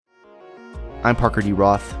I'm Parker D.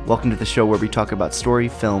 Roth. Welcome to the show where we talk about story,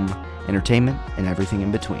 film, entertainment, and everything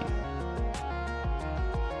in between.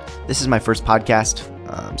 This is my first podcast,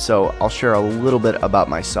 so I'll share a little bit about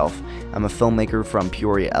myself. I'm a filmmaker from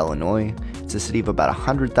Peoria, Illinois. It's a city of about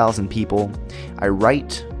 100,000 people. I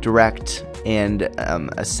write, direct, and am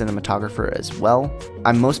a cinematographer as well.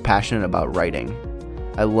 I'm most passionate about writing.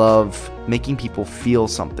 I love making people feel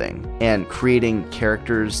something and creating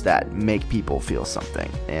characters that make people feel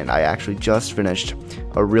something. And I actually just finished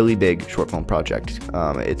a really big short film project.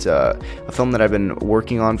 It's a film that I've been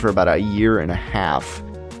working on for about a year and a half.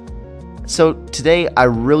 So today I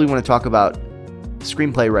really want to talk about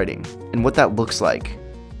screenplay writing and what that looks like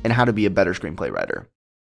and how to be a better screenplay writer.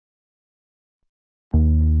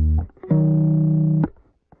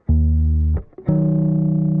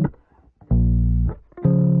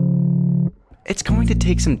 It's going to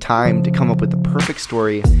take some time to come up with the perfect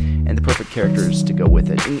story and the perfect characters to go with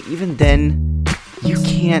it. And even then, you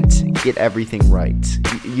can't get everything right.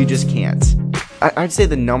 You just can't. I'd say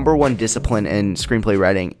the number one discipline in screenplay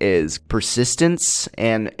writing is persistence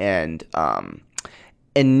and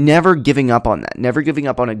never giving up on that. Never giving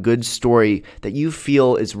up on a good story that you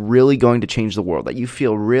feel is really going to change the world, that you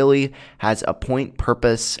feel really has a point,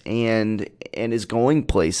 purpose, and is going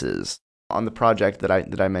places. On the project that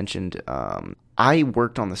I mentioned, I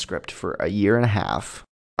worked on the script for a year and a half.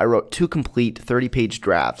 I wrote 2 complete 30-page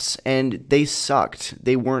drafts, and they sucked.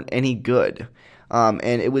 They weren't any good. And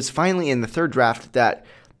it was finally in the 3rd draft that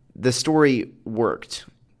the story worked.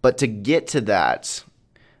 But to get to that,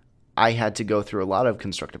 I had to go through a lot of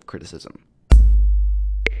constructive criticism.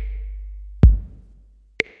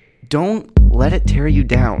 Don't let it tear you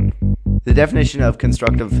down. The definition of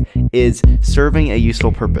constructive is serving a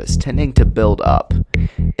useful purpose, tending to build up.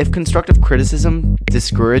 If constructive criticism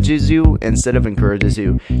discourages you instead of encourages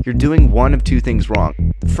you, you're doing one of 2 things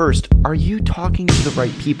wrong. First, are you talking to the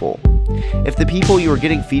right people? If the people you are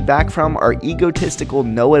getting feedback from are egotistical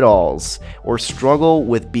know-it-alls or struggle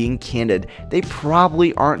with being candid, they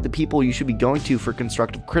probably aren't the people you should be going to for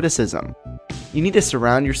constructive criticism. You need to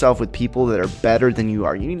surround yourself with people that are better than you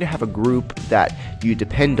are. You need to have a group that you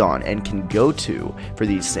depend on and can go to for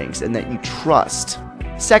these things and that you trust.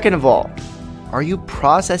 Second of all, are you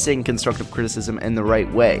processing constructive criticism in the right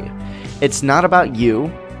way? It's not about you,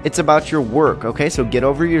 it's about your work, okay? So get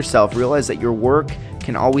over yourself, realize that your work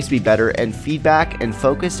can always be better, and feedback and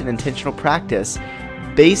focused and intentional practice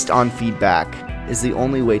based on feedback is the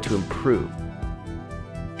only way to improve.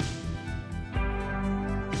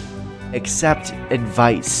 Accept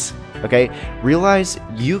advice, okay? Realize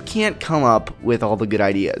you can't come up with all the good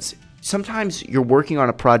ideas. Sometimes you're working on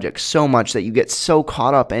a project so much that you get so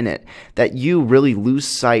caught up in it that you really lose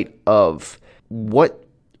sight of what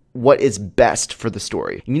is best for the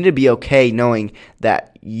story. You need to be okay knowing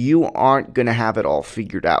that you aren't going to have it all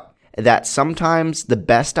figured out. That sometimes the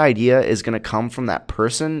best idea is going to come from that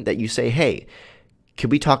person that you say, hey,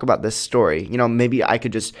 could we talk about this story? Maybe I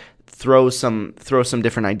could just throw some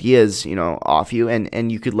different ideas, off you,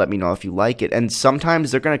 and you could let me know if you like it. And sometimes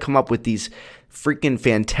they're going to come up with these freaking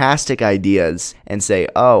fantastic ideas and say,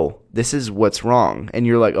 oh, this is what's wrong. And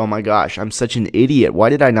you're like, oh my gosh, I'm such an idiot. Why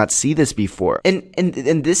did I not see this before? And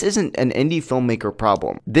this isn't an indie filmmaker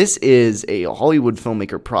problem. This is a Hollywood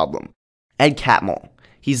filmmaker problem. Ed Catmull.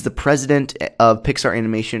 He's the president of Pixar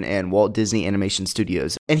Animation and Walt Disney Animation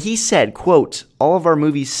Studios. And he said, quote, all of our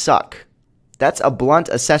movies suck. That's a blunt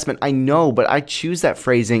assessment, I know, but I choose that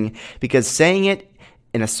phrasing because saying it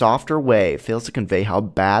in a softer way fails to convey how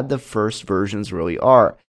bad the first versions really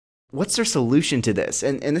are. What's their solution to this?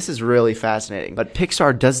 And this is really fascinating. But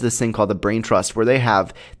Pixar does this thing called the Brain Trust, where they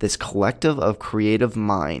have this collective of creative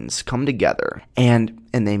minds come together and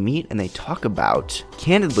they meet and they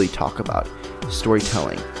candidly talk about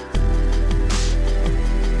storytelling.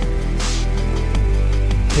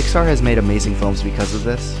 Pixar has made amazing films because of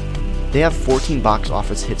this. They have 14 box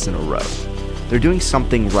office hits in a row. They're doing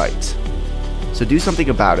something right. So do something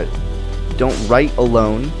about it. Don't write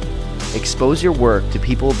alone. Expose your work to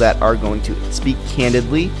people that are going to speak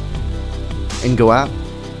candidly and go out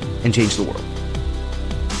and change the world.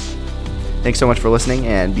 Thanks so much for listening,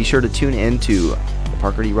 and be sure to tune in to the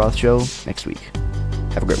Parker D. Roth Show next week.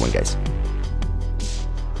 Have a great one, guys.